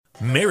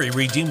Mary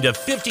redeemed a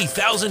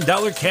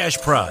 $50,000 cash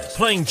prize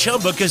playing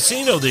Chumba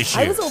Casino this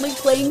year. I was only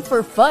playing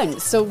for fun,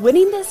 so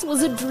winning this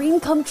was a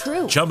dream come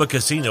true. Chumba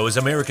Casino is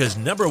America's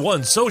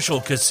 #1 social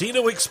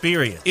casino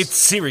experience. It's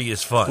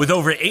serious fun. With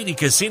over 80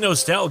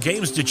 casino-style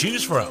games to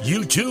choose from,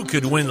 you too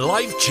could win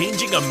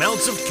life-changing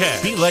amounts of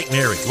cash. Be like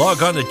Mary.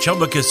 Log on to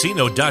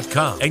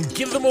ChumbaCasino.com and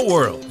give them a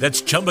whirl.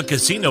 That's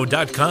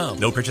ChumbaCasino.com.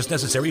 No purchase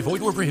necessary.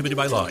 Void where prohibited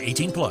by law.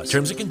 18+.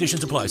 Terms and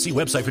conditions apply. See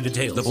website for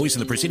details. The voice in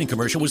the preceding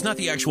commercial was not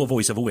the actual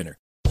voice of a winner.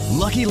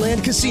 Lucky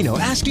Land Casino,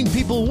 asking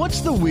people, what's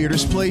the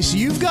weirdest place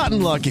you've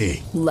gotten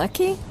lucky?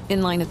 Lucky?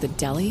 In line at the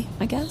deli,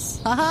 I guess?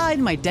 Aha,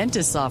 in my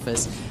dentist's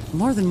office.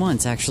 More than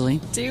once,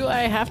 actually. Do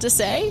I have to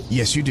say?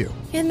 Yes, you do.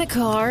 In the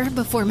car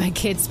before my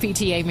kids'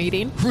 PTA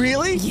meeting.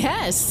 Really?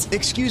 Yes.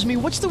 Excuse me,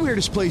 what's the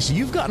weirdest place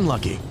you've gotten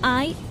lucky?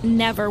 I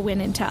never win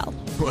and tell.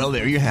 Well,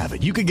 there you have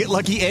it. You can get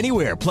lucky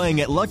anywhere,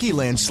 playing at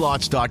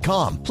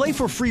LuckyLandSlots.com. Play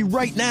for free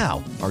right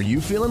now. Are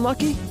you feeling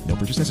lucky? No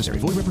purchase necessary.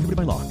 Void where prohibited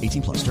by law.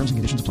 18+. Terms and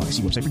conditions apply.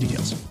 See website for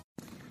details.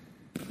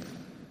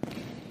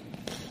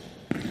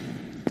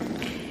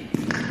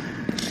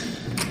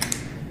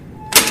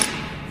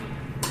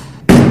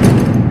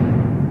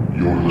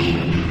 You're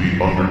listening to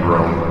the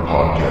Underground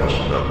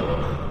Podcast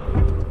Network.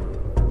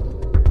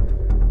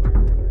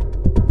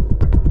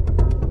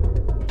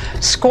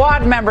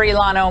 Squad member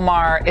Ilhan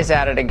Omar is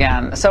at it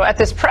again. So at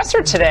this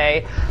presser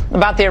today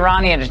about the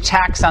Iranian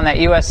attacks on that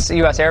U.S.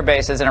 air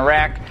bases in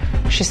Iraq,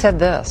 she said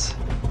this.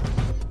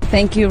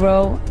 Thank you,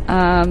 Ro.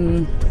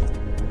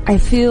 I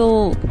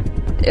feel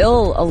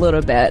ill a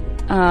little bit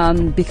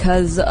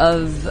because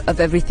of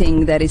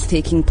everything that is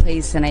taking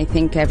place, and I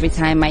think every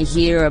time I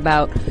hear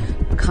about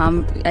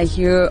I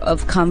hear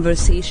of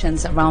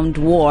conversations around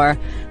war,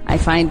 I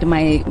find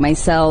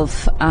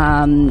myself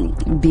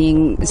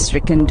being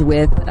stricken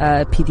with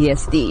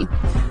PTSD,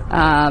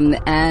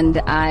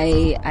 and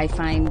I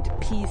find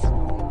peace.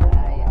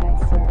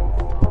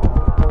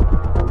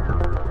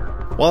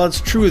 While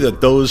it's true that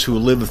those who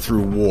live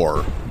through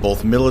war,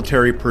 both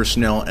military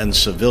personnel and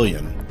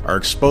civilian, are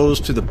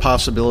exposed to the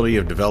possibility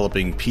of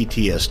developing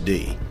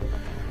PTSD,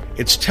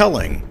 it's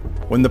telling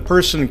when the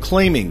person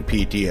claiming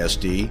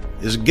PTSD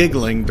is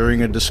giggling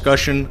during a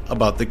discussion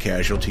about the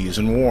casualties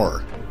in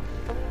war.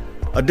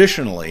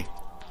 Additionally,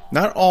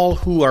 not all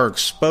who are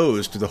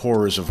exposed to the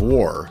horrors of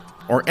war,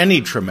 or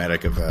any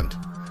traumatic event,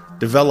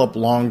 develop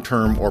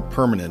long-term or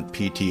permanent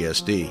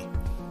PTSD.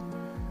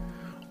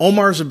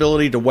 Omar's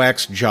ability to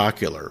wax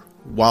jocular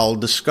while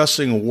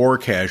discussing war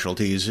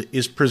casualties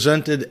is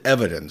presented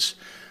evidence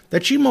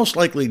that she most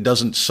likely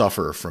doesn't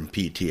suffer from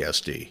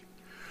PTSD.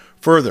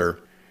 Further,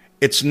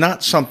 it's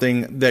not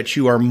something that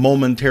you are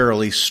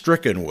momentarily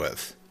stricken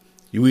with.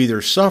 You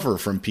either suffer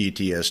from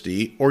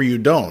PTSD or you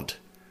don't.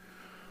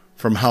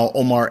 From how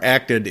Omar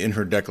acted in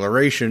her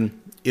declaration,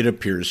 it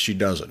appears she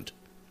doesn't.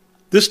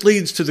 This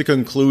leads to the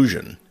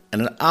conclusion,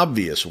 and an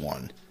obvious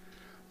one,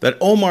 that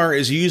Omar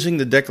is using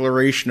the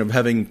declaration of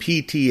having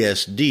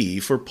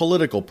PTSD for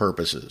political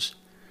purposes,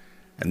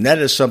 and that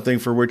is something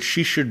for which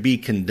she should be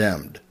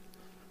condemned.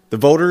 The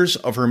voters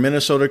of her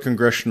Minnesota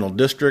congressional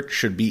district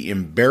should be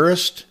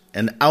embarrassed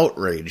and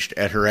outraged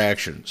at her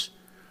actions.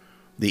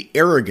 The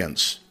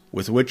arrogance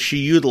with which she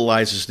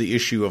utilizes the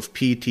issue of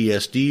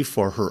PTSD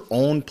for her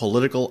own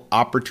political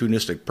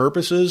opportunistic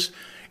purposes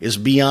is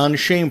beyond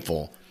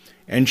shameful,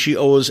 and she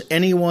owes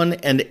anyone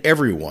and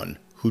everyone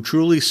who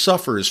truly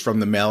suffers from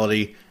the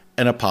malady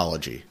an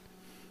apology.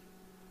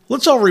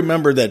 Let's all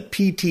remember that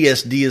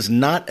PTSD is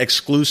not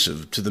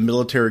exclusive to the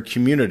military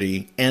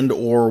community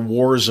and/or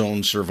war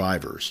zone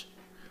survivors.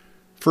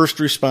 First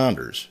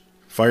responders,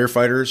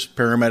 firefighters,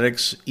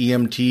 paramedics,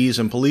 EMTs,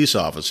 and police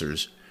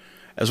officers,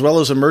 as well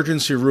as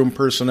emergency room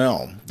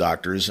personnel,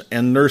 doctors,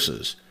 and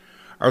nurses,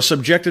 are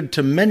subjected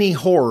to many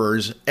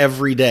horrors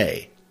every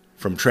day.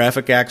 From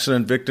traffic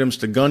accident victims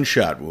to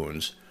gunshot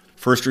wounds,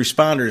 first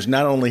responders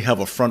not only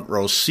have a front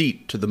row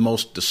seat to the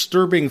most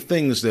disturbing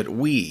things that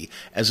we,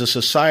 as a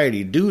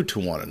society, do to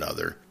one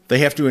another, they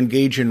have to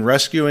engage in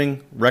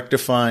rescuing,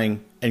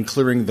 rectifying, and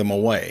clearing them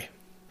away.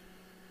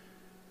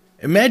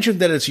 Imagine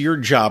that it's your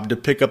job to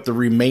pick up the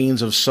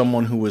remains of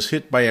someone who was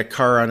hit by a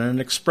car on an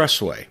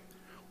expressway,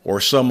 or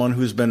someone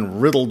who's been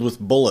riddled with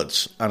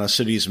bullets on a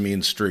city's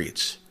mean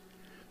streets.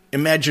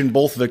 Imagine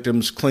both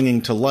victims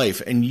clinging to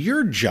life, and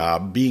your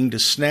job being to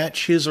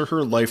snatch his or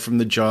her life from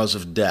the jaws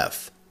of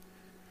death.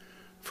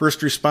 First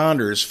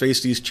responders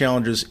face these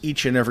challenges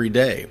each and every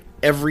day,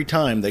 every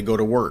time they go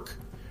to work.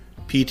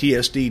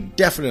 PTSD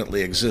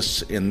definitely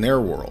exists in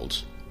their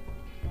worlds.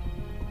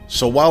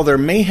 So while there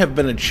may have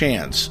been a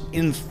chance,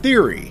 in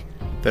theory,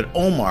 that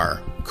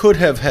Omar could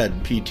have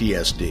had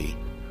PTSD,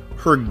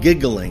 her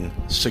giggling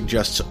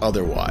suggests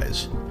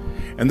otherwise.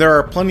 And there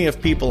are plenty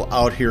of people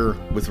out here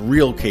with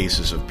real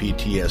cases of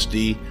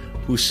PTSD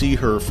who see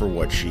her for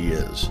what she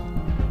is.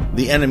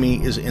 The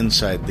enemy is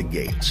inside the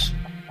gates.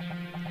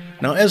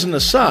 Now, as an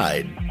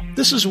aside,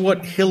 this is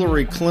what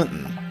Hillary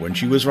Clinton, when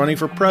she was running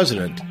for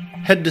president,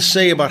 had to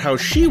say about how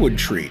she would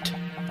treat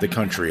the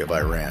country of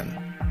Iran.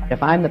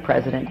 If I'm the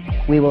president,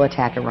 we will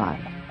attack Iran.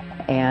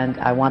 And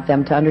I want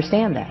them to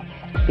understand that.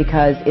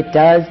 because it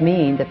does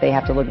mean that they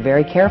have to look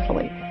very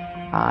carefully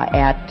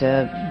at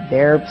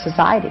their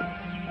society.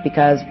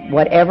 Because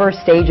whatever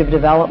stage of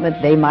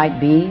development they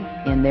might be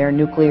in their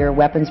nuclear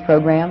weapons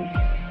program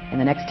in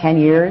the next 10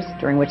 years,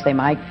 during which they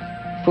might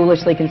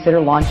foolishly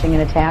consider launching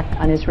an attack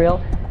on Israel,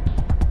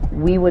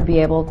 we would be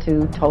able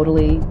to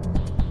totally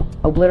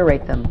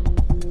obliterate them.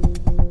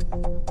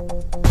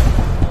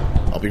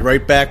 I'll be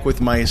right back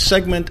with my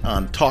segment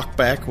on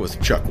Talkback with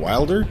Chuck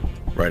Wilder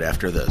right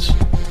after this.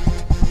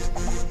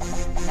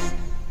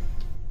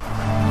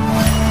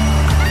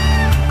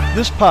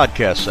 This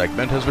podcast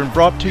segment has been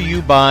brought to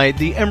you by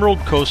the Emerald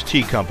Coast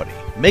Tea Company,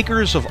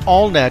 makers of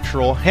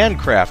all-natural,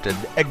 handcrafted,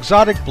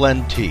 exotic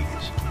blend teas.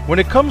 When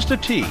it comes to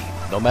tea,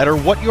 no matter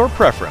what your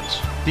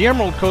preference, the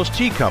Emerald Coast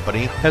Tea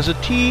Company has a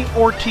tea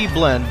or tea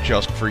blend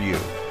just for you.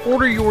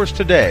 Order yours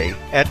today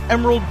at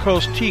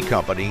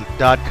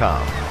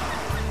emeraldcoastteacompany.com.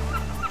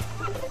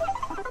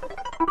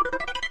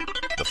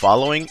 The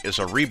following is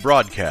a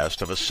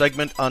rebroadcast of a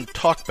segment on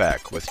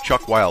Talkback with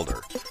Chuck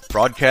Wilder,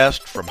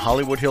 broadcast from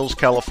Hollywood Hills,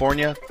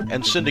 California,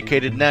 and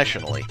syndicated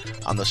nationally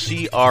on the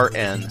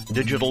CRN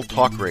Digital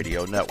Talk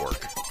Radio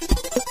Network.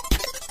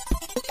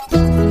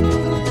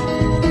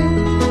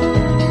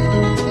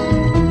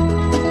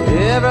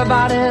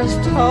 Everybody's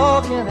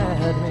talking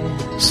at me.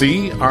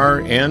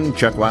 CRN,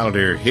 Chuck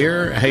Wilder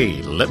here.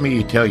 Hey, let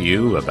me tell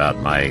you about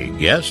my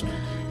guest,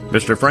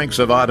 Mr. Frank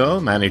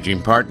Salvato,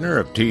 managing partner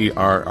of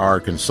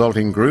TRR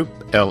Consulting Group,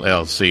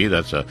 LLC.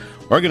 That's a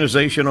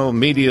organizational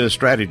media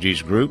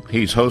strategies group.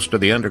 He's host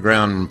of the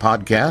Underground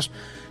podcast,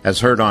 as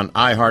heard on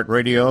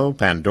iHeartRadio,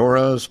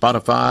 Pandora,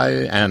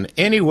 Spotify, and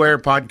anywhere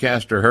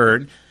podcasts are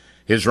heard.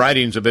 His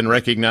writings have been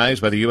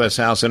recognized by the U.S.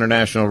 House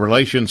International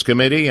Relations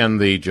Committee and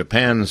the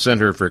Japan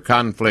Center for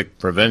Conflict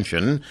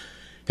Prevention.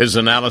 His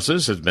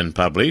analysis has been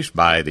published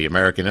by the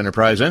American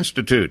Enterprise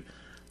Institute,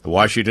 the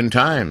Washington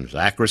Times,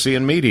 Accuracy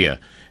in Media,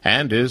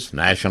 and is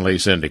nationally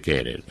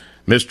syndicated.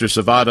 Mr.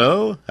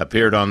 Salvato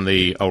appeared on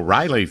the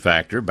O'Reilly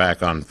Factor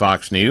back on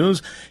Fox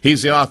News.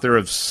 He's the author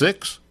of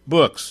 6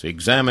 books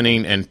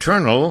examining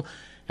internal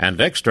and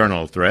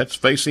external threats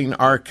facing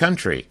our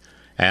country.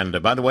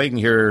 And, by the way, you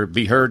can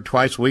be heard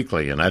twice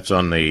weekly, and that's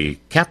on the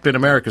Captain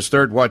America's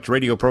Third Watch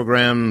radio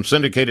program,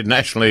 syndicated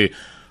nationally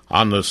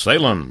on the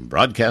Salem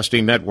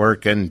Broadcasting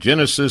Network and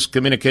Genesis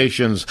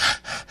Communications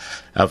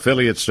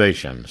affiliate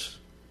stations.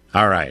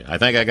 All right, I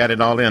think I got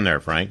it all in there,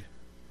 Frank.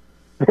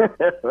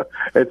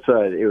 It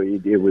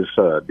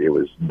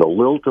was the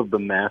lilt of the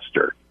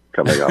master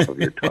coming off of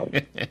your tongue.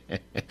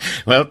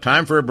 Well,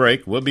 time for a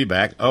break. We'll be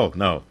back. Oh,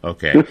 no.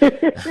 Okay.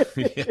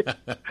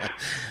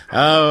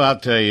 Oh, I'll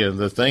tell you,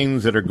 the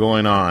things that are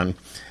going on.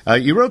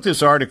 You wrote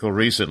this article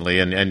recently,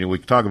 and we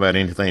can talk about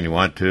anything you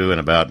want to, and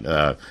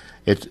about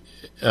it.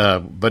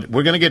 But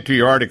we're going to get to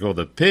your article,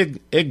 The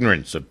Pig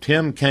Ignorance of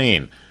Tim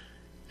Kaine.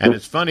 And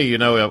it's funny, you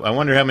know, I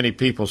wonder how many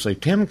people say,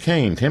 Tim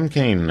Kaine.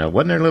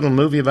 Wasn't there a little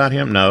movie about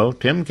him? No,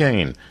 Tim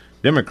Kaine,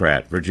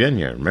 Democrat,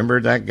 Virginia. Remember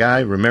that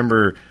guy?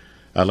 Remember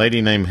a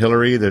lady named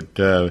Hillary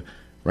that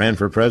ran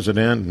for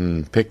president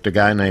and picked a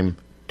guy named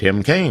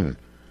Tim Kaine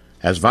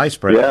as vice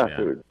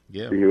president?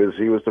 Yeah. He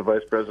was the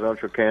vice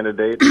presidential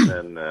candidate,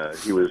 and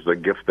he was the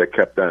gift that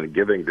kept on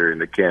giving during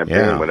the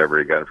campaign whenever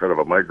he got in front of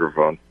a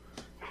microphone.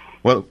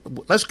 Well,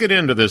 let's get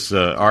into this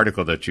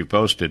article that you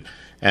posted,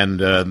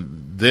 and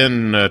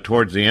then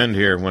towards the end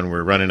here, when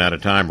we're running out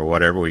of time or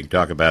whatever, we can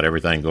talk about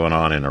everything going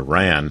on in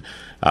Iran,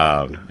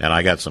 and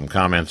I got some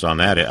comments on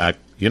that.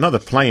 The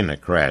plane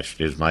that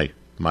crashed is my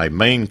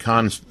main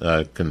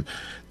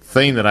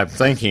thing that I'm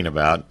thinking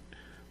about.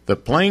 The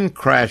plane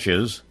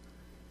crashes,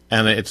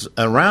 and it's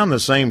around the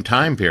same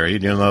time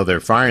period, they're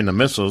firing the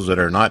missiles that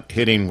are not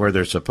hitting where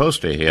they're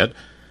supposed to hit,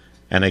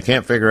 and they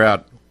can't figure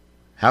out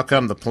how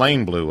come the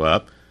plane blew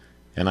up.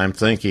 And I'm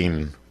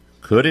thinking,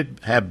 could it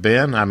have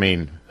been? I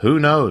mean, who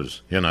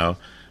knows?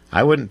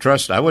 I wouldn't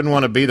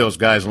want to be those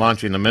guys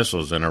launching the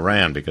missiles in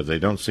Iran, because they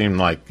don't seem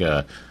like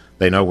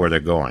they know where they're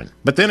going.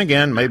 But then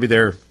again, maybe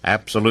they're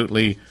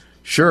absolutely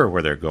sure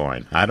where they're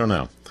going. I don't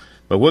know.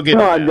 But we'll get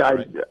to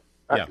that.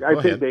 I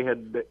think they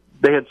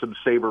had some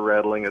saber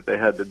rattling that they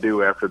had to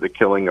do after the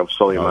killing of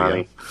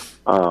Soleimani.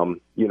 Oh,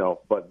 yeah.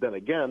 But then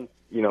again,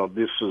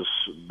 this is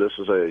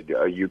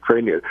a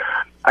Ukrainian.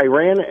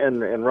 Iran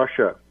and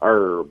Russia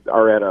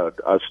are at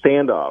a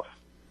standoff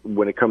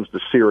when it comes to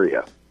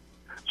Syria.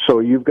 So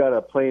you've got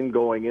a plane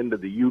going into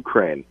the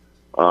Ukraine,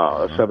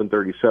 a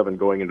 737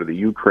 going into the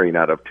Ukraine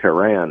out of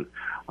Tehran.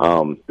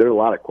 There are a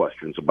lot of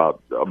questions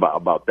about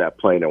that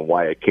plane and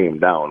why it came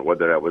down,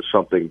 whether that was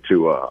something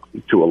to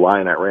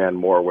align Iran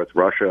more with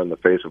Russia in the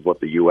face of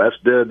what the U.S.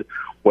 did,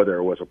 whether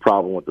it was a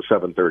problem with the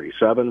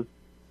 737.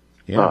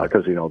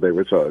 Because there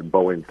was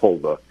Boeing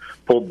pulled the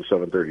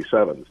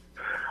 737s.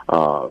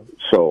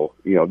 So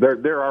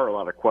there are a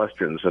lot of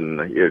questions, and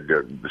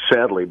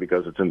sadly,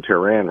 because it's in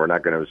Tehran, we're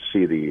not going to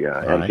see the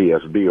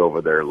NTSB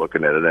over there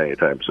looking at it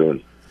anytime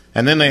soon.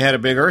 And then they had a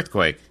big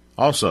earthquake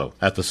also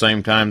at the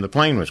same time the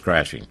plane was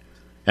crashing,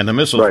 and the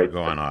missiles were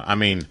going on. I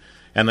mean,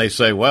 and they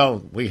say,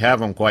 well, we have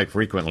them quite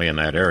frequently in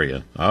that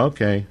area.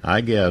 Okay,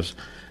 I guess.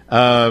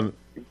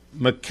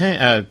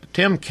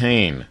 Tim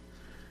Kaine,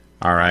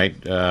 all right,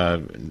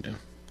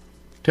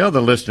 tell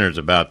the listeners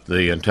about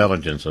the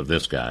intelligence of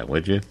this guy,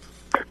 would you?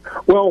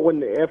 Well,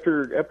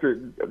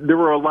 after there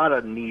were a lot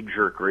of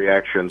knee-jerk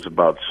reactions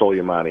about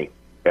Soleimani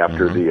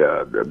after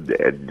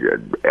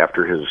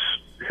after his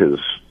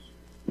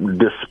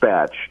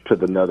dispatch to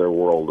the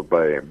netherworld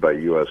by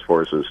U.S.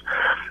 forces,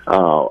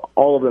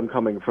 all of them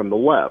coming from the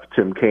left.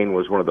 Tim Kaine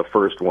was one of the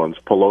first ones.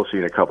 Pelosi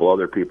and a couple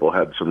other people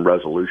had some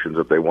resolutions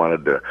that they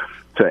wanted to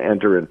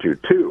enter into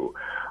too.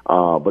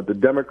 But the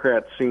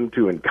Democrats seemed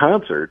to, in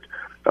concert,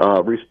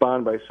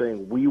 respond by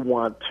saying, we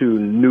want to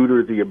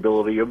neuter the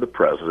ability of the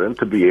president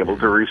to be able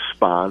to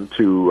respond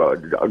to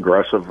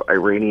aggressive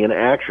Iranian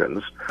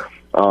actions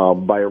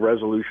by a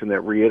resolution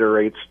that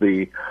reiterates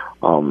the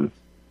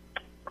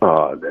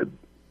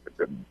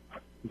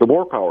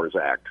War Powers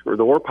Act, or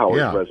the War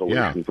Powers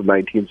Resolution from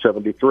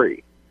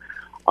 1973.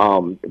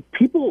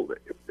 People,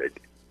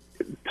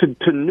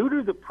 to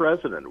neuter the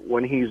president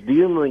when he's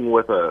dealing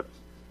with a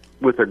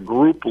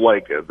group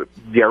like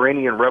the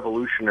Iranian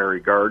Revolutionary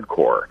Guard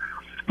Corps,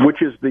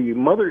 which is the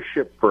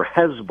mothership for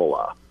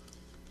Hezbollah,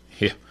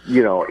 is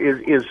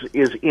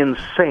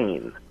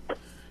insane.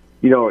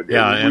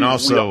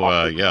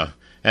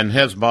 And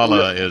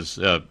Hezbollah is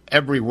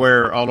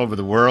everywhere, all over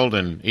the world,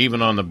 and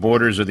even on the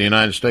borders of the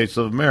United States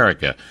of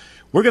America.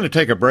 We're going to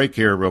take a break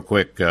here real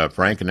quick,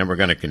 Frank, and then we're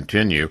going to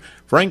continue.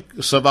 Frank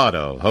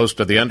Salvato, host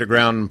of the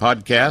Underground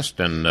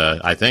podcast, and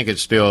I think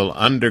it's still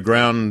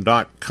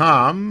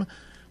underground.com.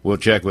 We'll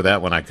check with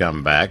that when I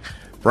come back.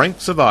 Frank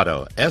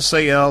Salvato,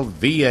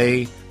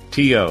 Salvato.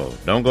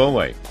 Don't go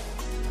away.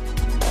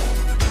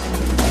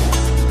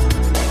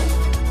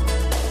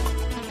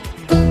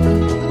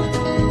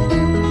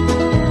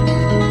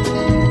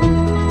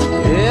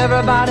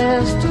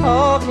 Everybody's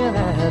talking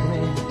at me.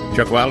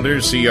 Chuck Wilder,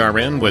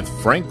 CRN, with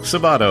Frank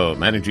Salvato,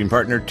 managing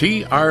partner,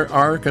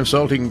 TRR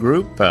Consulting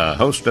Group,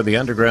 host of the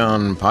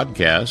Underground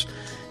podcast,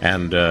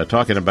 and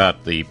talking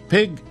about the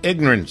pig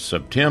ignorance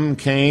of Tim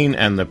Kaine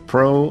and the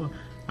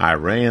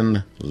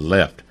pro-Iran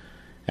left.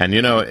 And,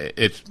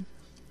 it's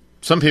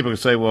some people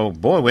say, well,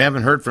 boy, we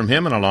haven't heard from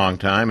him in a long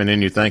time. And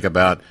then you think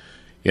about,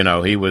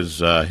 he was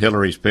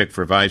Hillary's pick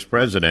for vice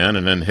president,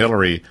 and then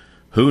Hillary,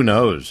 who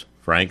knows,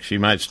 Frank, she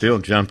might still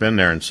jump in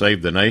there and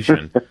save the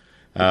nation.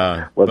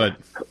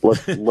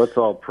 Let's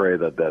all pray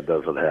that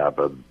doesn't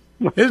happen.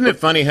 Isn't it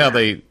funny how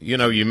they,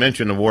 you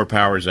mentioned the War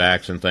Powers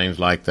Acts and things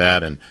like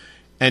that, and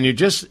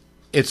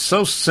it's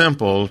so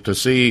simple to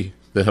see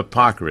the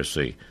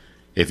hypocrisy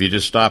if you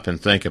just stop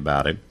and think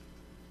about it.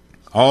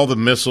 All the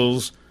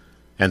missiles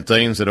and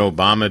things that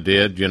Obama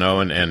did,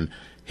 and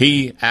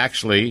he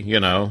actually,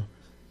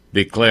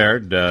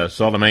 declared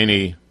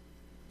Soleimani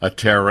a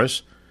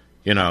terrorist,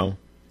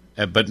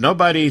 but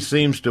nobody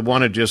seems to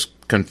want to just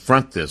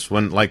confront this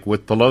like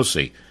with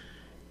Pelosi.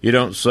 You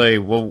don't say,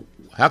 well,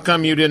 how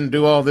come you didn't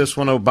do all this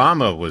when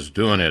Obama was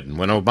doing it and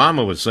when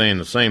Obama was saying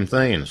the same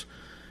things?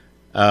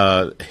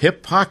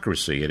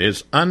 Hypocrisy. It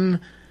is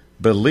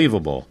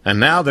unbelievable. And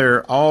now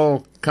they're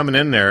all coming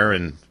in there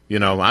and,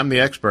 I'm the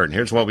expert and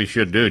here's what we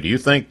should do. Do you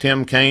think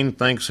Tim Kaine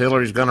thinks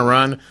Hillary's going to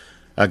run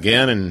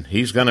again and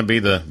he's going to be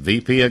the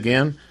VP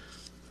again?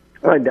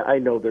 I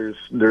know there's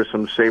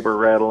some saber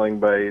rattling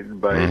by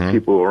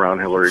people around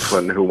Hillary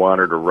Clinton who want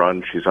her to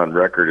run. She's on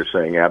record as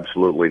saying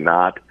absolutely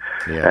not.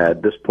 Yeah.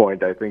 At this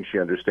point, I think she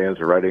understands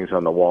the writing's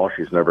on the wall.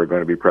 She's never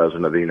going to be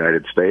president of the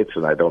United States,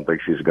 and I don't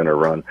think she's going to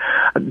run.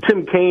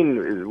 Tim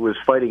Kaine was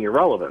fighting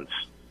irrelevance,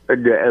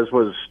 as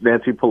was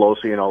Nancy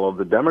Pelosi and all of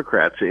the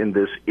Democrats in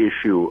this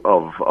issue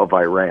of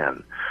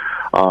Iran.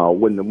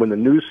 When the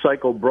news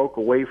cycle broke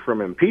away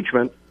from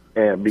impeachment,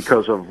 and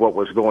because of what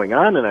was going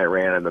on in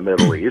Iran and the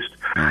Middle East,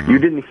 you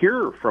didn't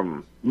hear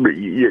from.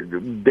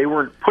 They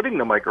weren't putting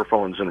the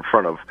microphones in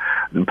front of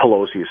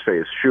Pelosi's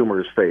face,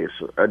 Schumer's face,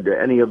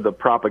 any of the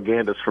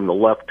propagandists from the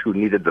left who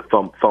needed to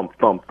thump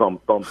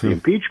the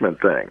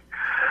impeachment thing.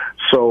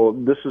 So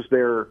this is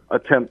their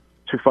attempt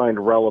to find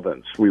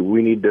relevance.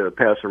 We need to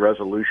pass a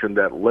resolution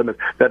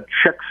that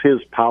checks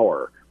his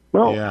power.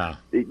 Well, yeah.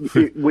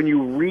 when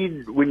you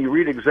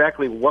read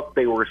exactly what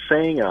they were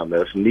saying on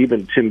this, and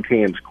even Tim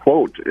Kaine's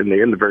quote in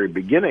the very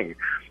beginning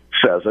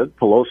says it.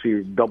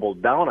 Pelosi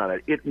doubled down on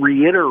it. It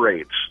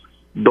reiterates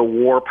the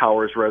War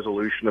Powers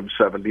Resolution of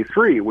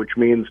 '73, which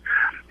means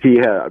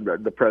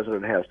the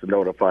president has to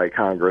notify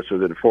Congress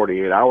within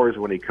 48 hours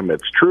when he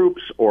commits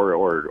troops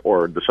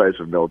or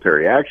decisive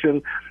military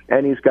action,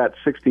 and he's got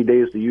 60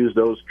 days to use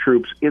those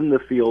troops in the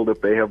field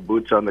if they have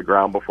boots on the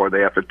ground before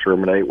they have to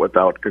terminate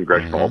without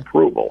congressional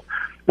approval.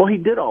 Well, he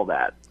did all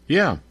that.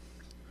 Yeah.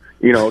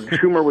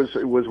 Schumer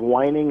was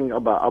whining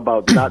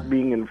about not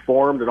being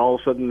informed, and all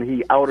of a sudden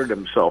he outed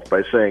himself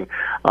by saying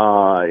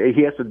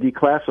he has to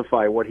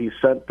declassify what he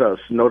sent us,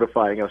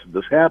 notifying us that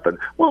this happened.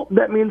 Well,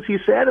 that means he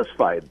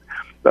satisfied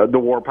the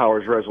War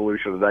Powers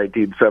Resolution of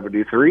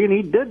 1973, and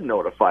he did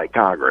notify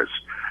Congress.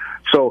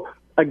 So,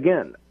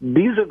 again,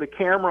 these are the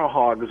camera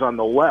hogs on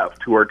the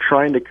left who are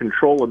trying to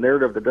control a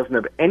narrative that doesn't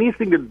have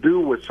anything to do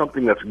with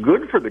something that's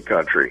good for the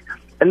country.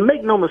 And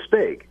make no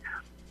mistake,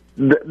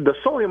 the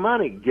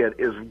Soleimani get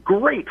is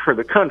great for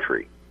the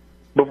country.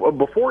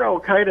 Before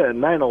Al-Qaeda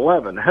and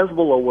 9/11,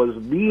 Hezbollah was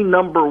the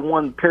number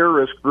one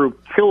terrorist group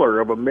killer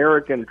of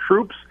American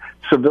troops,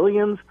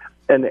 civilians,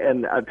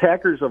 and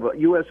attackers of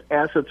U.S.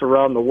 assets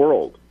around the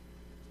world.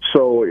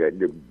 So,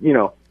 you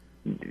know,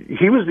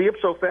 he was the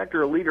ipso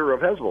facto leader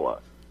of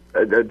Hezbollah.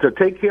 To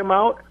take him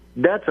out,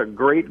 that's a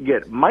great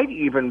get. Might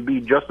even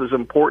be just as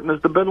important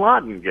as the bin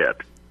Laden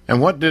get.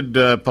 And what did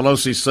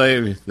Pelosi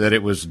say, that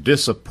it was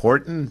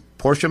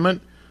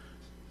disapportionment?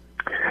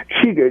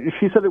 She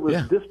said it was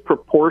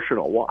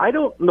disproportional. Well, I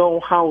don't know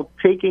how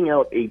taking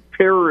out a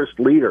terrorist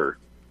leader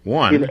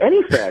in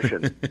any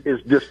fashion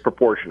is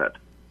disproportionate.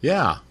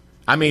 Yeah.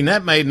 I mean,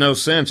 that made no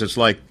sense. It's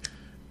like,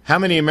 how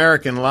many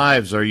American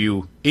lives are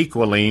you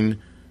equaling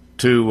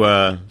to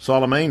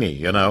Soleimani?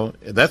 You know,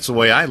 that's the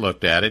way I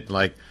looked at it.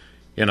 Like,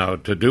 you know,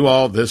 to do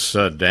all this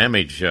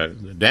damage,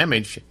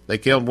 they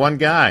killed one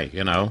guy,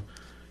 you know.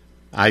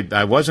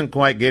 I wasn't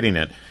quite getting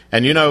it.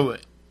 And, you know,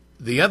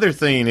 the other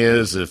thing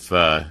is if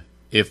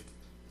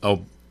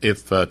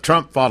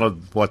Trump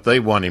followed what they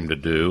want him to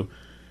do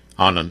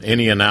on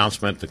any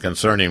announcement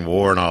concerning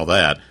war and all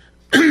that,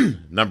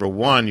 number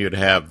one, you'd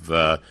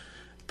have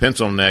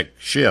pencil neck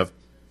Schiff,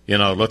 you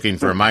know, looking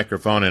for a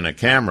microphone and a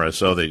camera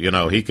so that, you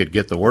know, he could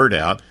get the word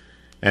out.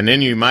 And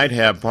then you might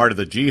have part of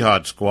the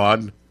jihad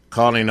squad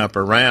calling up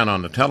Iran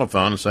on the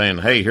telephone and saying,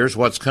 hey, here's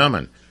what's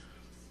coming.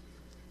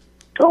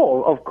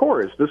 Oh, of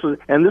course. This is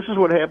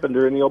what happened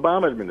during the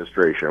Obama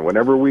administration.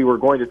 Whenever we were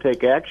going to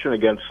take action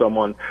against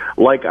someone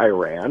like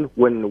Iran,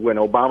 when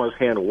Obama's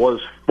hand was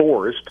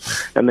forced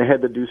and they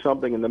had to do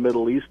something in the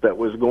Middle East that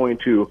was going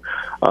to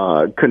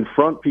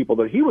confront people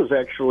that he was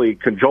actually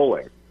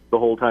cajoling the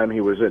whole time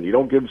he was in. You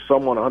don't give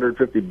someone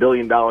 $150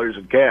 billion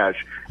in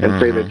cash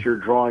and say that you're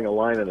drawing a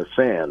line in the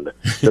sand.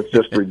 That's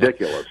just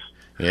ridiculous.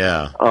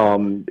 Yeah.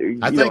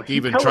 I think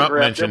even Trump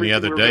mentioned the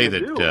other day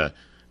that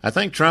I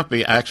think Trump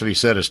actually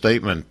said a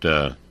statement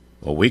a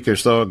week or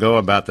so ago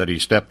about that he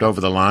stepped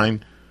over the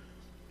line.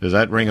 Does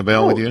that ring a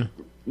bell with you?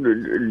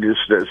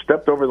 Just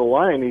stepped over the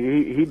line.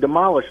 He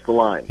demolished the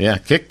line. Yeah,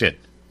 kicked it,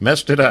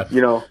 messed it up.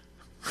 You know,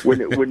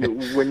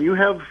 when you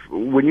have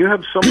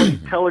somebody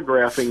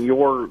telegraphing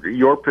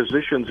your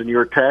positions and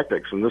your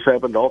tactics, and this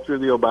happened all through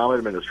the Obama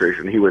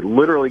administration, he would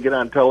literally get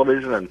on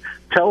television and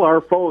tell our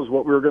foes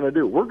what we were going to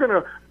do. We're going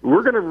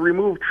to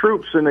remove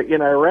troops in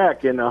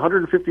Iraq in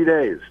 150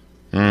 days.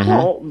 Mm-hmm.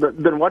 Well,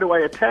 then why do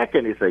I attack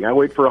anything? I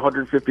wait for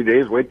 150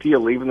 days, wait till you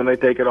leave, and then I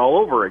take it all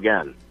over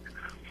again.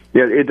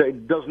 Yeah,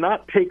 it does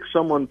not take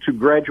someone to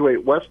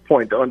graduate West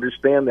Point to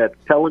understand that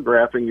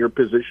telegraphing your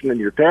position and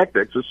your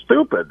tactics is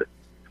stupid.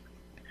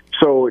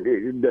 So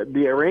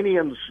the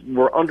Iranians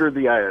were under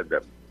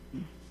the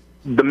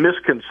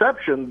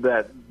misconception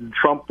that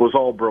Trump was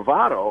all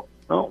bravado.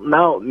 Well,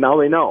 now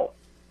they know.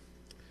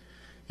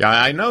 Yeah,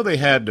 I know they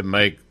had to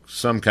make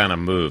some kind of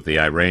move, the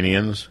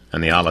Iranians,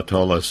 and the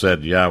Ayatollah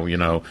said, yeah, you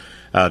know,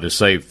 to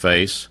save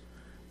face.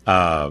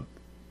 And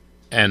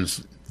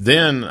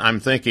then I'm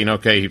thinking,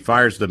 okay, he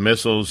fires the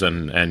missiles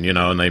and you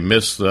know, and they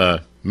miss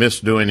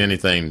doing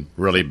anything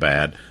really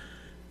bad.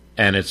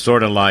 And it's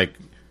sort of like,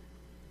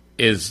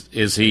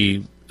 is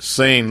he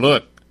saying,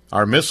 look,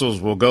 our missiles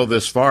will go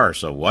this far,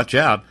 so watch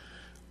out.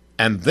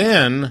 And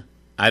then,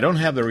 I don't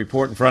have the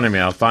report in front of me,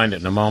 I'll find it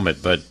in a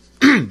moment, but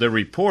the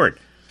report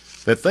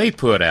that they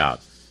put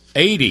out,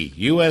 80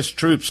 U.S.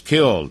 troops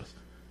killed,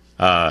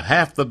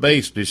 half the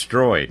base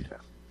destroyed.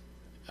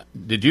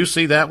 Did you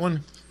see that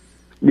one?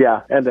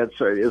 Yeah, and that's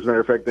as a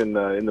matter of fact in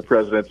the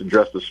president's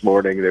address this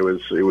morning, it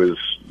was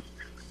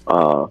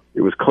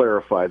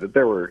clarified that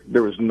there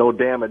was no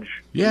damage,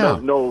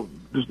 no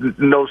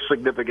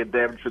significant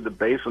damage to the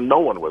base, and no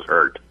one was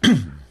hurt.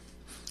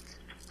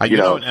 You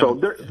know, so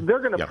they're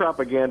going to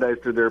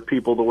propagandize to their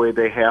people the way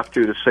they have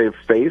to save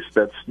face.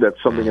 That's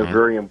something that's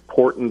very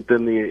important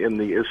in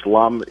the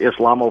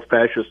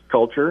Islamo-fascist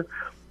culture.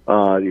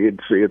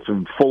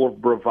 It's full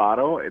of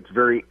bravado. It's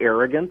very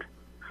arrogant.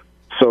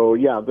 So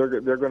yeah, they'll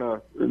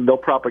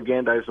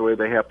propagandize the way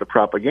they have to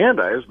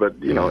propagandize.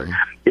 But you know,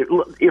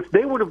 if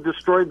they would have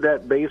destroyed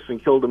that base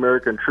and killed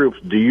American troops,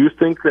 do you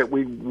think that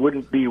we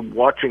wouldn't be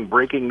watching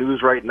breaking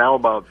news right now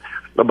about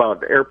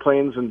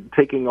airplanes and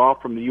taking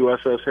off from the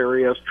USS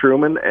Harry S.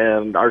 Truman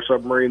and our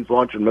submarines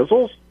launching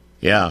missiles?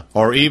 Yeah,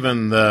 or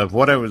even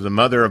whatever, the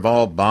mother of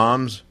all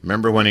bombs.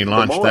 Remember when he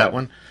launched that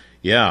one?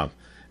 Yeah.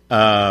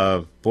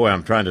 Boy,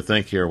 I'm trying to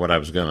think here what I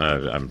was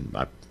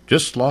I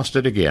just lost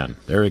it again.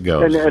 There it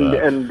goes.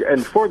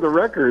 And for the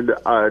record,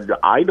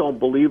 I don't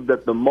believe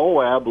that the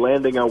Moab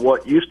landing on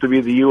what used to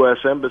be the U.S.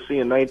 Embassy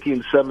in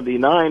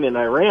 1979 in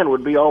Iran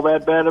would be all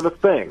that bad of a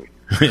thing.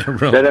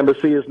 Really? That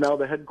embassy is now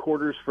the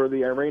headquarters for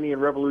the Iranian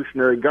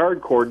Revolutionary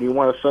Guard Corps. Do you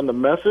want to send a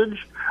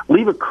message?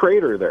 Leave a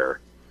crater there.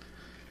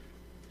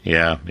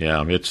 Yeah.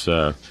 It's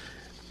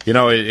you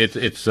know,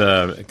 it's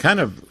kind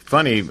of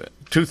funny.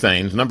 Two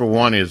things. Number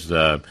one is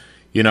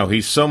you know,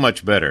 he's so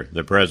much better,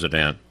 the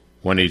president,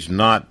 when he's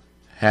not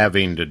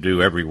having to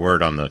do every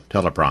word on the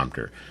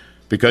teleprompter,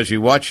 because you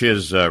watch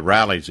his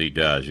rallies he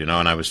does. You know,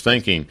 and I was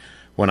thinking,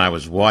 when I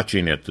was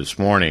watching it this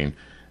morning.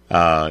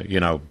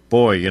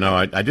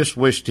 I just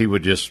wished he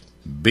would just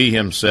be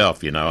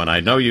himself, and I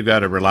know you got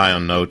to rely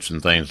on notes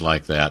and things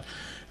like that,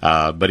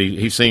 but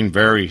he seemed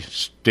very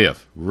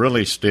stiff,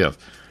 really stiff.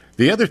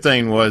 The other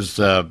thing was,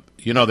 they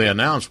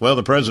announced,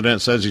 the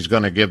president says he's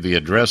going to give the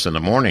address in the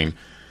morning,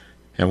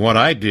 and what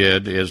I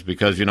did is,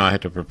 because, I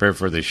had to prepare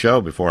for the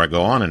show before I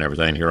go on and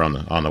everything here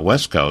on the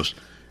West Coast,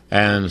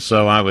 and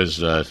so I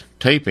was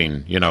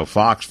taping,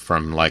 Fox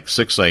from like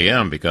 6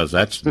 a.m. because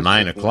that's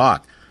 9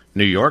 o'clock.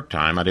 New York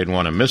time. I didn't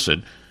want to miss it.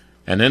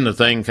 And then the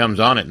thing comes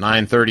on at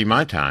 9:30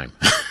 my time.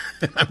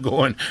 I'm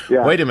going,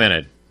 wait a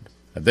minute.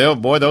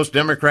 Those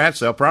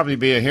Democrats, there'll probably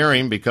be a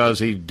hearing because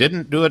he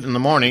didn't do it in the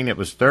morning. It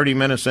was 30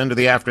 minutes into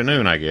the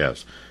afternoon, I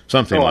guess.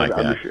 Something like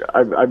that.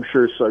 I'm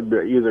sure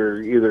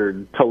either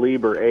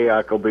Tlaib or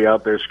Ayok will be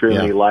out there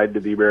screaming he lied to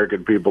the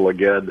American people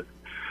again.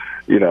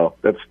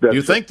 That's do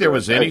you think there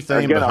was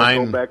anything behind?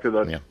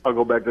 I'll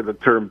go back to the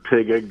term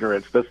pig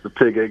ignorance. That's the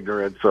pig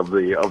ignorance of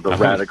the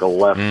radical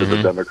left of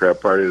the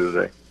Democrat Party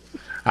today.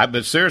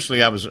 But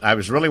seriously, I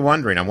was really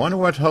wondering. I wonder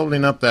what's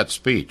holding up that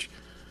speech,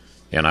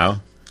 and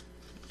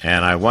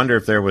I wonder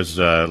if there was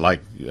like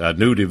a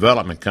new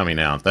development coming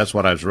out. That's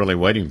what I was really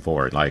waiting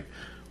for. Like,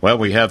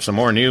 we have some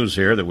more news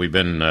here that we've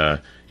been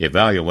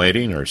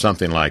evaluating or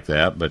something like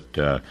that.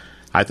 But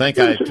I think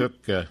I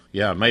took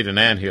made an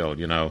anthill,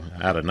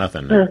 out of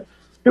nothing there.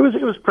 It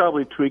was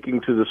probably tweaking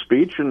to the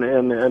speech,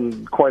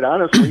 and quite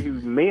honestly, he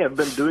may have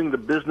been doing the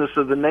business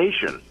of the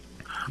nation.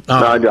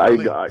 I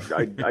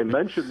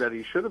mentioned that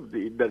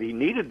he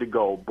needed to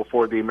go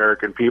before the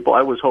American people.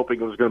 I was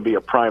hoping it was going to be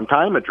a prime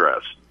time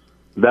address.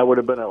 That would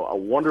have been a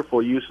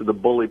wonderful use of the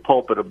bully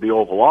pulpit of the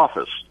Oval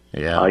Office.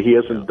 Yeah, he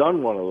hasn't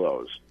done one of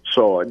those.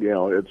 So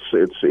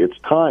it's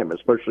time,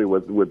 especially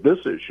with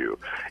this issue.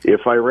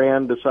 If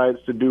Iran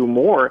decides to do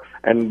more,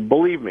 and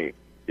believe me,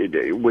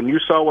 when you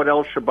saw what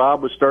al-Shabaab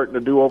was starting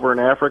to do over in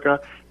Africa,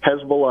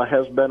 Hezbollah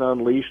has been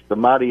unleashed. The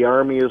Mahdi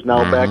army is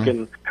now back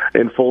in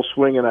full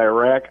swing in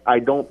Iraq. I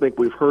don't think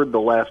we've heard the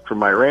last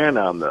from Iran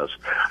on this.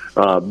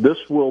 This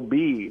will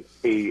be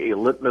a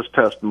litmus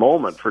test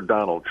moment for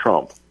Donald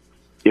Trump.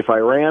 If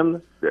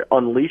Iran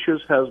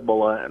unleashes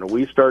Hezbollah and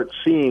we start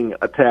seeing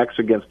attacks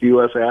against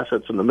U.S.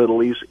 assets in the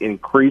Middle East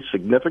increase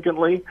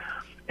significantly,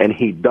 and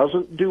he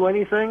doesn't do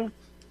anything,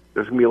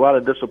 there's going to be a lot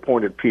of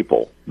disappointed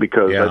people,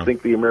 because I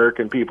think the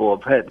American people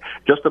have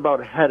just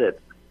about had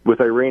it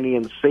with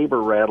Iranian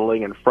saber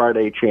rattling and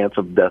Friday chants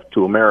of death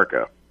to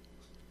America.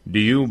 Do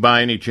you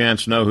by any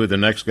chance know who the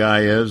next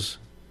guy is?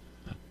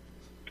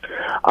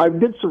 I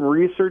did some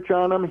research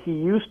on him. He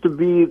used to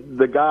be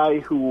the guy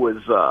who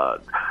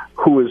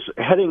was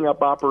heading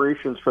up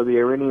operations for the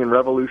Iranian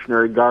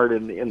Revolutionary Guard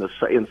in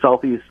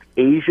Southeast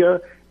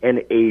Asia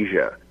and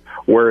Asia,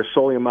 where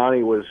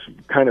Soleimani was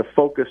kind of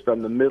focused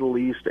on the Middle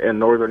East and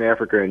Northern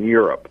Africa and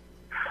Europe,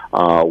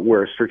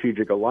 where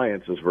strategic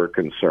alliances were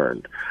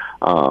concerned.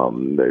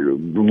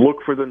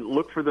 Look for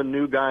the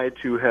new guy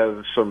to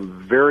have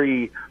some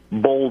very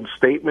bold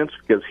statements,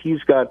 because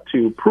he's got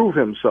to prove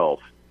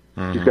himself.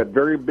 He's got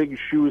very big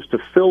shoes to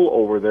fill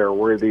over there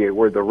where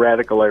the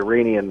radical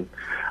Iranian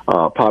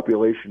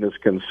population is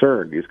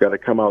concerned. He's got to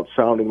come out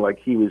sounding like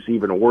he was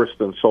even worse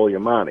than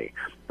Soleimani.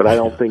 But I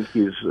don't think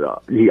he's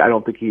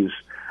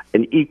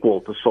an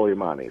equal to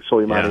Soleimani.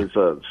 Soleimani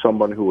is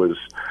someone who is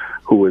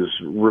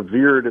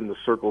revered in the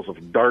circles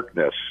of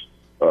darkness,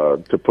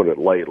 to put it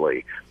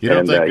lightly.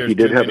 And he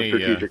did have a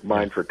strategic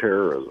mind for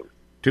terrorism.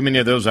 Too many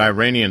of those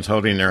Iranians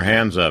holding their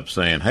hands up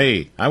saying,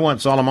 hey, I want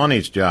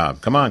Soleimani's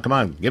job. Come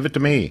on, give it to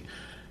me.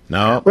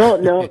 No.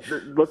 Well, now,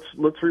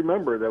 let's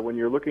remember that when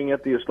you're looking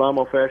at the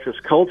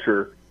Islamo-fascist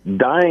culture,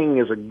 dying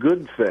is a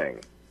good thing.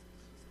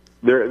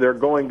 They're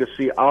going to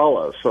see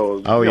Allah.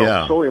 So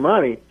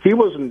Soleimani, he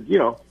wasn't, he's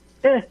going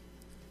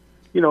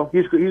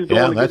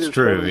to get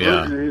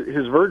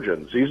his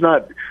virgins. He's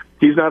not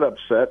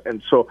upset,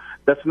 and so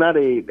that's not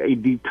a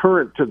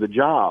deterrent to the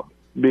job,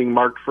 being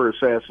marked for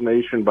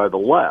assassination by the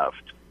left.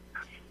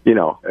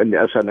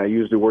 And I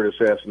use the word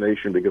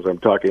assassination because I'm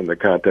talking in the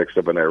context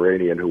of an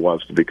Iranian who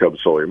wants to become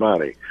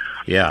Soleimani.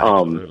 Yeah,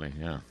 absolutely.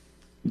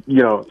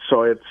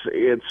 So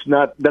that's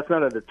not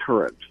a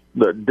deterrent.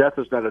 The death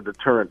is not a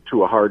deterrent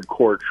to a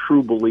hardcore,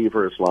 true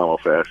believer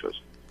Islamo-fascist.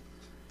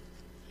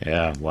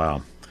 Yeah,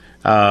 wow.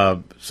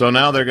 So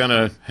now they're going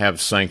to have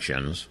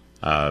sanctions.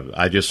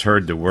 I just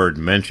heard the word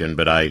mentioned,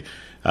 but I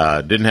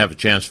didn't have a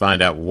chance to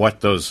find out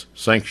what those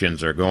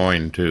sanctions are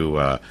going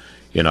to,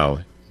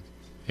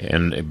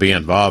 and be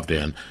involved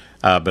in.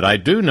 But I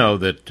do know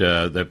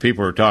that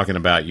people are talking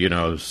about,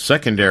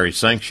 secondary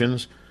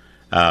sanctions,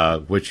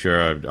 which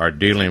are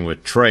dealing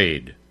with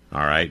trade.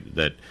 All right,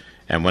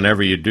 and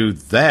whenever you do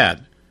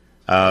that,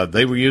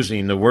 they were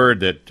using the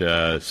word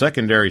that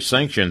secondary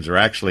sanctions are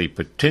actually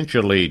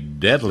potentially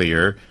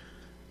deadlier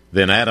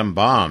than atom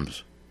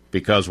bombs,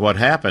 because what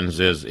happens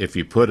is if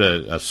you put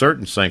a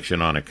certain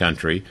sanction on a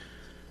country,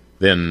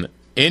 then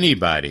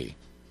anybody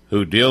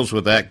who deals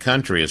with that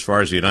country, as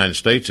far as the United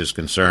States is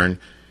concerned,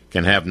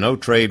 can have no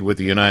trade with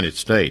the United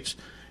States.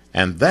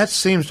 And that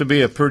seems to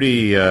be a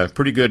pretty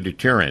good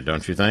deterrent,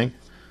 don't you think?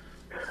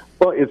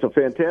 Well, it's a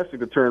fantastic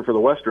deterrent for the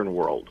Western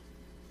world.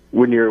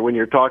 When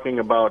you're talking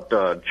about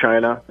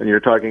China and you're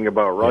talking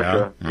about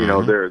Russia, yeah. You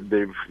know,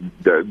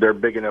 they're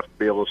big enough to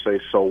be able to say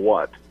so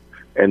what,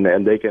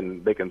 and they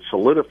can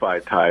solidify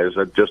ties.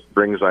 That just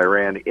brings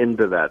Iran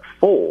into that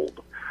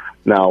fold.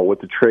 Now, with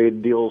the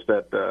trade deals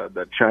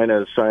that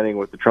China is signing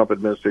with the Trump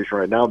administration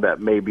right now, that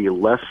may be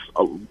less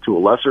to a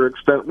lesser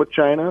extent with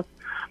China.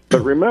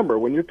 But remember,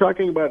 when you're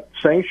talking about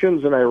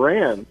sanctions in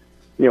Iran,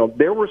 you know,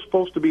 there were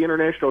supposed to be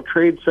international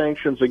trade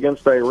sanctions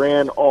against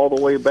Iran all the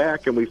way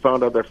back, and we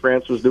found out that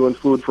France was doing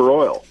food for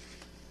oil.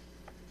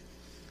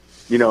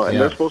 You know, and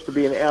they're supposed to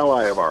be an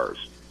ally of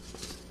ours.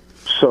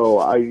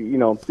 So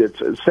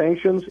it's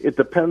sanctions. It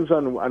depends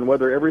on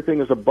whether everything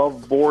is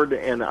above board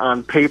and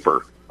on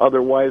paper.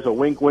 Otherwise, a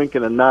wink, wink,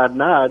 and a nod,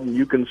 nod, and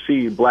you can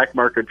see black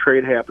market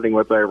trade happening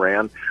with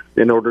Iran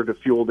in order to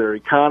fuel their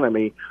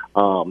economy.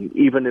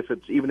 Even if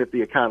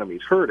the economy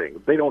is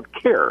hurting, they don't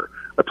care.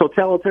 A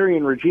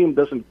totalitarian regime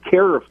doesn't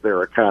care if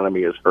their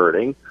economy is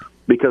hurting,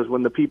 because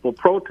when the people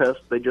protest,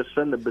 they just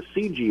send the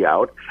Basiji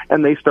out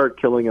and they start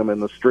killing them in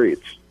the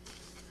streets.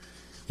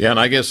 Yeah, and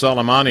I guess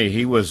Soleimani,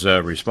 he was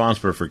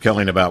responsible for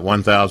killing about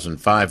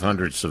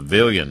 1,500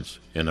 civilians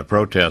in the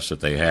protests that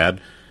they had.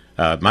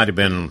 It might have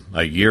been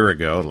a year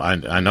ago.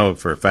 I know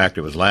for a fact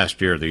it was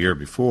last year or the year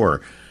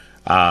before.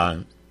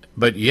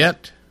 But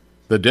yet,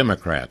 the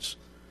Democrats,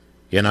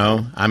 you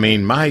know, I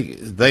mean,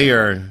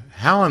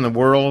 how in the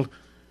world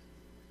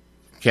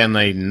can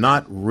they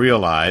not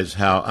realize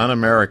how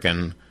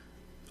un-American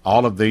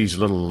all of these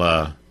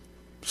little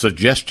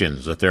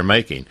suggestions that they're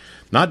making,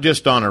 not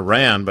just on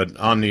Iran, but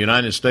on the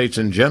United States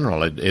in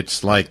general?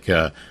 It's like,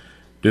 do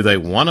they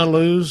want to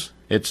lose?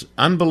 It's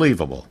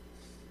unbelievable.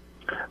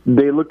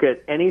 They look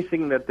at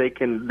anything that they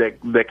can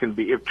that can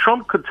be. If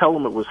Trump could tell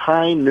them it was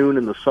high noon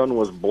and the sun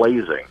was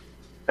blazing,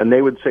 and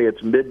they would say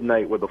it's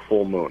midnight with a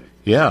full moon.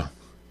 Yeah.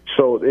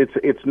 So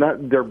it's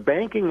not. They're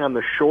banking on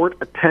the short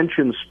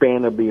attention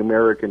span of the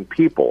American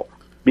people.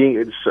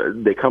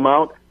 They come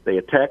out, they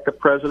attack the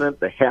president.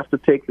 They have to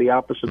take the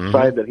opposite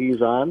side that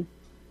he's on,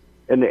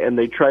 and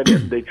they try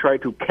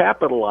to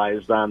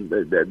capitalize on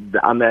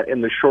that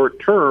in the short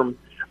term,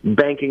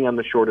 banking on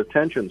the short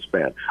attention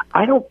span.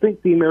 I don't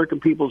think the American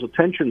people's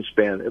attention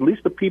span, at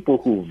least the people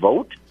who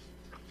vote,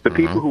 the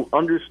people who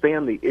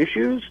understand the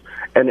issues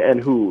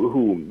and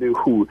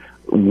who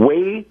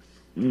weigh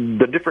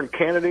the different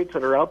candidates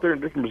that are out there in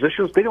different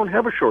positions, they don't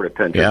have a short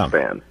attention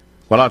span.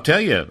 Well, I'll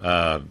tell you,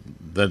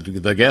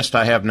 the guest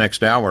I have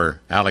next hour,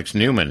 Alex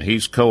Newman,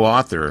 he's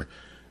co-author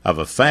of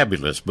a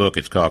fabulous book.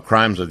 It's called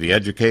Crimes of the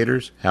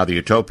Educators, How the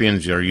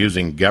Utopians Are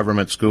Using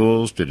Government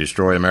Schools to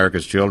Destroy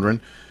America's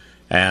Children.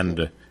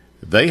 And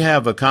they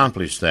have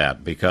accomplished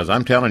that, because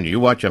I'm telling you, you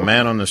watch a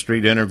man on the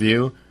street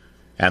interview,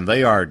 and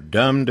they are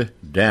dumbed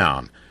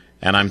down.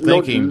 And I'm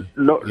thinking...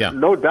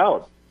 No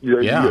doubt.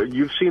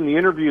 You've seen the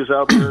interviews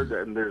out there,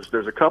 and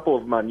there's a couple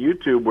of them on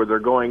YouTube where they're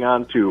going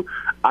on to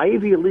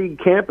Ivy League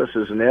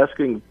campuses and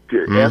asking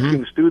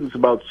students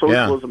about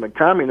socialism and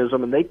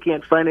communism, and they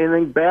can't find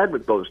anything bad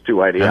with those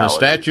two ideologies. And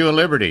the Statue of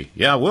Liberty.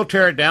 Yeah, we'll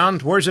tear it down.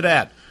 Where's it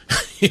at?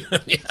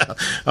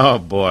 Oh,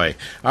 boy.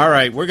 All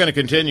right, we're going to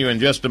continue in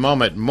just a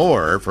moment.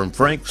 More from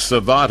Frank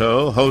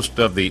Savato, host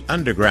of the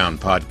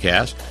Underground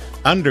podcast,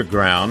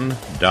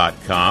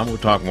 underground.com. We'll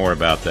talk more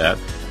about that.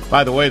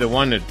 By the way, the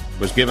one that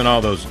was given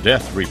all those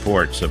death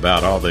reports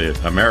about all the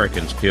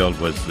Americans killed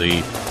was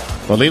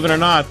believe it or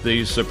not,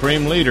 the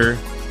supreme leader,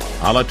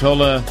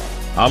 Ayatollah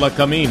Ali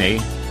Khamenei.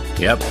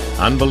 Yep,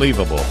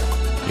 unbelievable.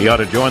 He ought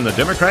to join the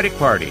Democratic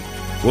Party.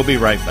 We'll be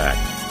right back.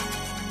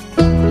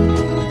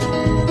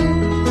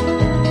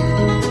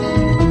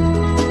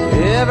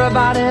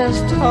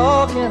 Everybody's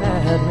talking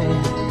at me.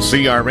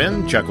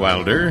 CRN, Chuck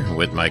Wilder,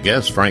 with my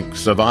guest, Frank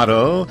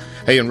Savato.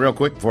 Hey, and real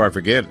quick before I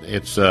forget,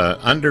 it's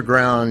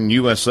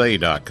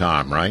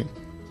undergroundusa.com, right?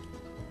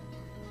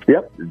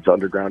 Yep, it's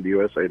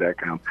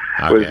undergroundusa.com.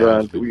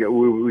 Okay,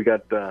 we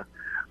got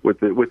with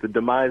the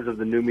demise of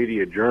the New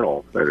Media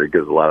Journal,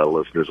 because a lot of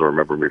listeners will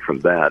remember me from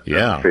that.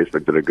 Yeah.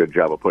 Facebook did a good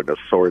job of putting a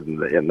sword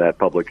in that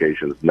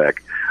publication's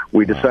neck.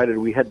 We decided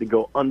we had to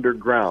go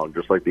underground,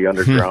 just like the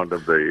underground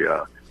of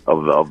the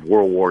of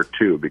World War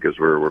II, because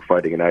we're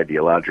fighting an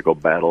ideological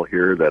battle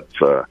here that's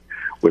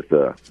with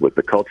the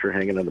culture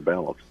hanging in the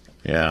balance.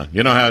 Yeah,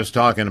 you know how I was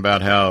talking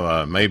about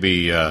how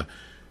maybe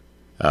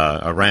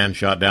Iran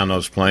shot down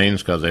those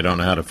planes because they don't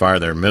know how to fire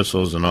their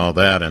missiles and all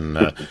that,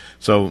 and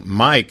so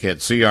Mike at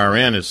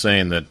CRN is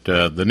saying that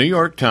the New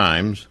York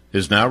Times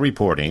is now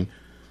reporting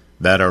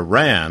that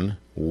Iran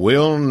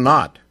will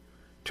not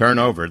turn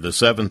over the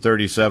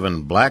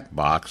 737 black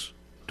box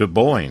to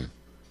Boeing.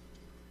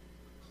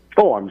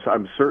 Oh, I'm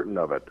certain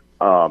of it.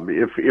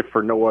 If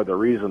for no other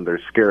reason,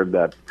 they're scared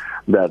that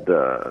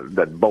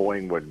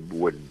Boeing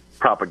would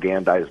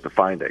propagandize the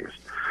findings.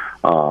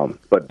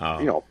 But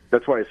you know,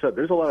 that's why I said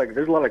there's a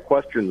lot of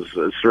questions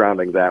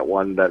surrounding that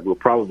one that we'll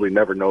probably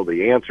never know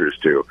the answers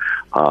to.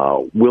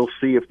 We'll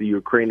see if the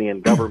Ukrainian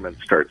government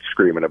starts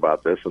screaming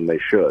about this, and they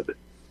should.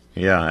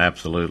 Yeah,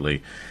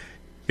 absolutely.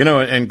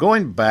 And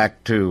going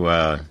back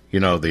to, the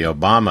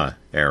Obama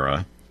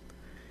era,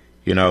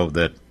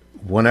 that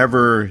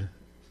whenever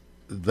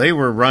they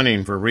were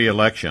running for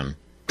re-election,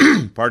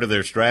 part of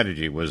their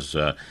strategy was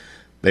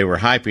they were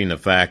hyping the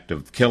fact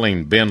of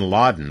killing bin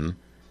Laden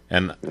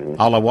and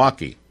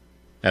al-Awlaki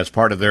as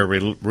part of their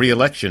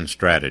re-election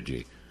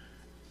strategy.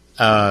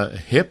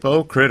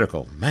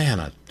 Hypocritical. Man,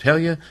 I tell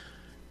you,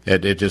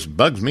 it just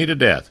bugs me to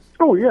death.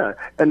 Oh, yeah.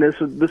 And this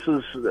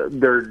is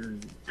they're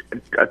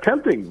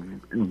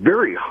attempting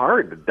very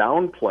hard to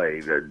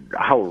downplay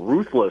how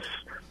ruthless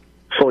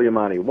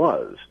Soleimani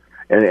was.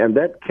 And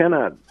that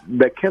cannot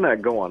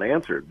go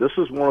unanswered. This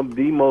is one of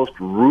the most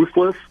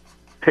ruthless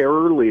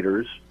terror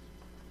leaders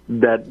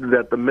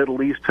that the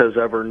Middle East has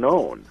ever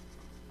known.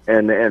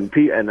 And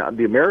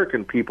the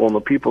American people and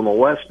the people in the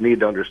West need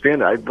to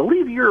understand it. I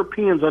believe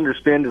Europeans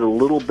understand it a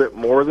little bit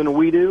more than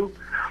we do,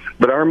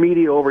 but our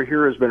media over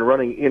here has been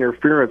running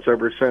interference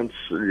ever since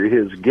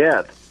his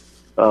get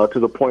to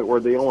the point where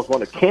they almost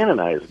want to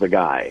canonize the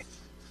guy.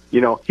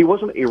 He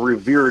wasn't a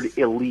revered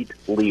elite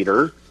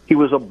leader. He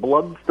was a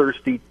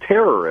bloodthirsty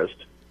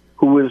terrorist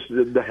who was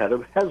the head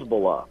of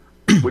Hezbollah,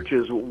 which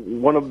is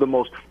one of the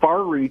most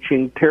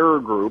far-reaching terror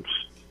groups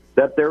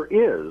that there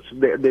is.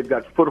 They've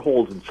got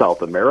footholds in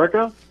South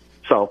America,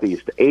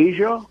 Southeast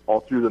Asia, all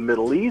through the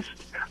Middle East.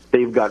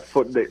 They've got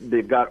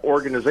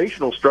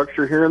organizational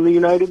structure here in the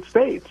United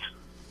States.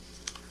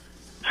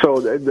 So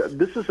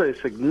this is a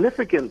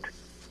significant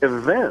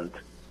event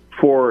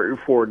for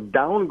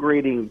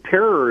downgrading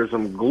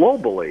terrorism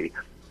globally.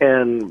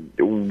 And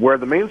where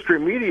the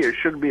mainstream media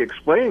should be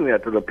explaining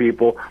that to the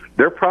people,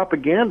 they're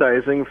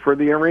propagandizing for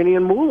the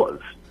Iranian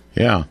mullahs.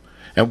 Yeah.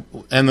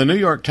 And the New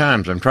York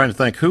Times, I'm trying to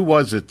think, who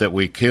was it that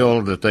we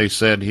killed that they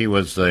said he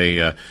was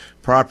a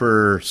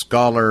proper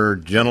scholar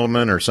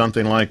gentleman or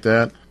something like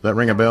that? Does that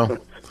ring a bell?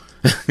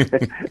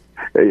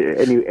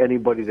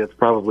 Anybody that's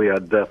probably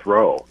on death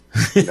row.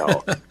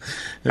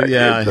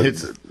 Yeah,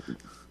 it's...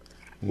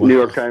 New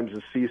York Times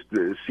has ceased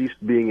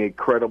being a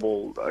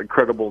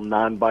credible,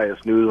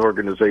 non-biased news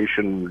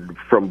organization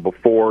from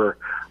before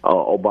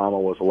Obama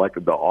was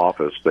elected to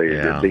office.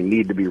 They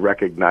need to be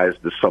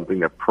recognized as something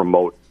that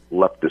promote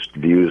leftist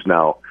views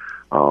now.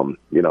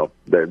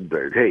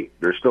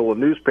 They're still a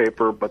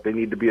newspaper, but they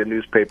need to be a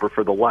newspaper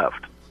for the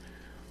left.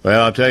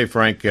 Well, I'll tell you,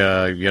 Frank,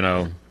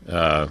 the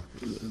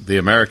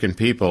American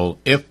people,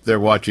 if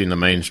they're watching the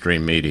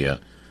mainstream media,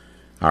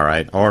 all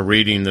right, or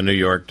reading the New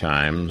York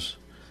Times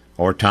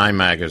or Time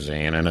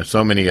Magazine and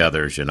so many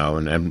others, and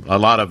a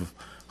lot of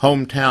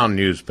hometown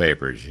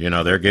newspapers,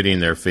 they're getting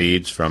their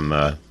feeds from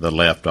the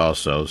left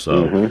also.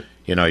 So,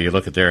 you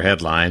look at their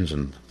headlines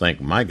and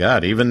think, my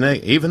God, even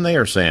they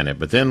are saying it.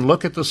 But then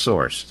look at the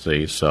source,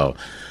 see? So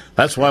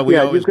that's why we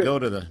always go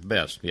to the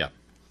best. Yeah.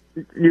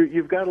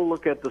 You've got to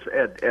look at this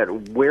at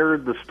where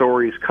the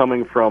story's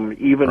coming from,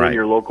 even in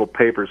your local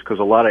papers, because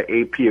a lot of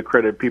AP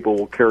accredited people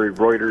will carry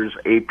Reuters,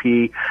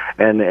 AP,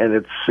 and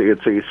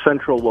it's a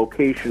central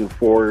location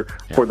for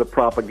the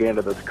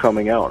propaganda that's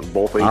coming out. And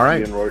both AP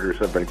and Reuters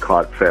have been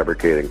caught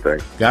fabricating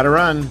things. Got to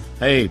run.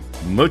 Hey,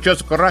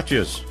 muchas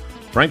gracias,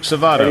 Frank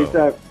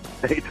Salvato.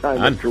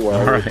 Anytime, Mr.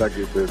 Wilder. Talk to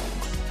you soon.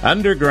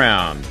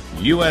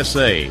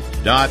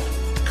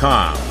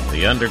 UndergroundUSA.com,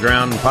 the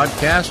Underground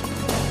Podcast.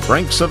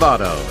 Frank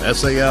Salvato,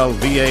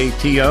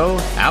 Salvato,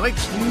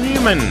 Alex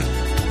Newman,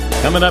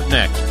 coming up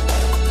next.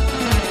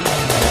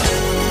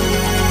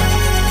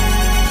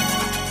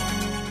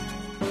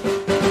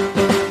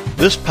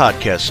 This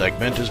podcast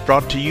segment is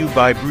brought to you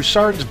by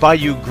Broussard's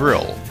Bayou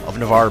Grill of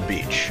Navarre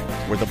Beach,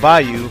 where the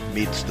bayou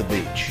meets the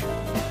beach.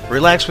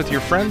 Relax with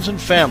your friends and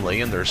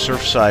family in their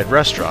surfside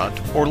restaurant,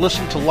 or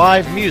listen to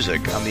live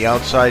music on the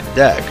outside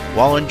deck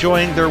while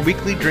enjoying their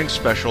weekly drink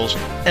specials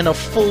and a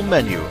full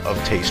menu of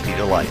tasty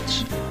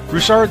delights.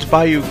 Broussard's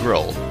Bayou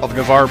Grill of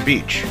Navarre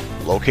Beach,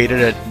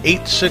 located at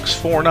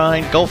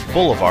 8649 Gulf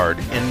Boulevard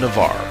in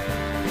Navarre.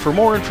 For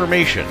more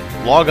information,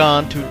 log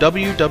on to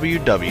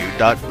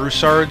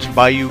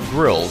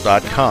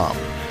www.broussardsbayougrill.com.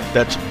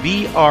 That's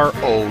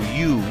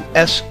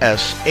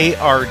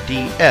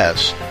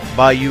BROUSSARDS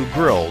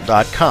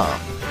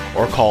BayouGrill.com,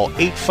 or call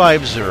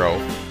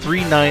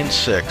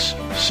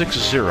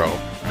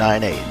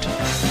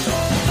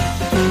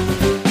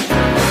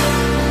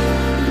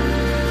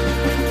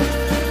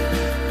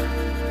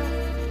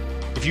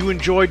If you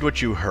enjoyed what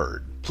you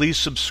heard, please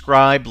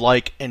subscribe,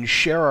 like, and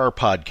share our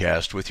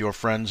podcast with your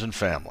friends and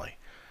family.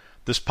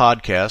 This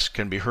podcast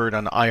can be heard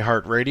on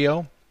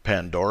iHeartRadio,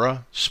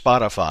 Pandora,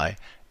 Spotify,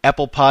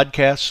 Apple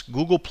Podcasts,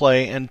 Google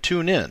Play, and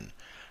TuneIn,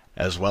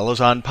 as well as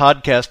on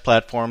podcast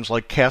platforms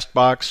like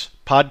CastBox,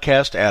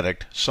 Podcast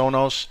Addict,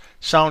 Sonos,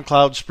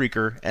 SoundCloud,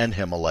 Spreaker, and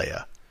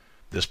Himalaya.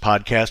 This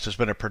podcast has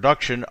been a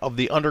production of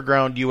the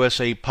Underground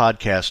USA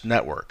Podcast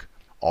Network.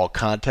 All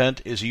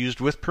content is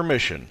used with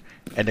permission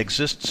and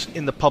exists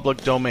in the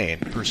public domain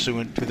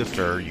pursuant to the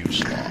Fair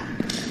Use Law.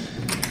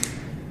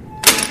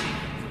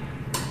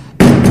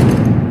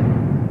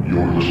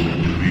 You're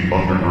listening to the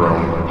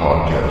Underground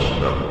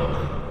Podcast Network.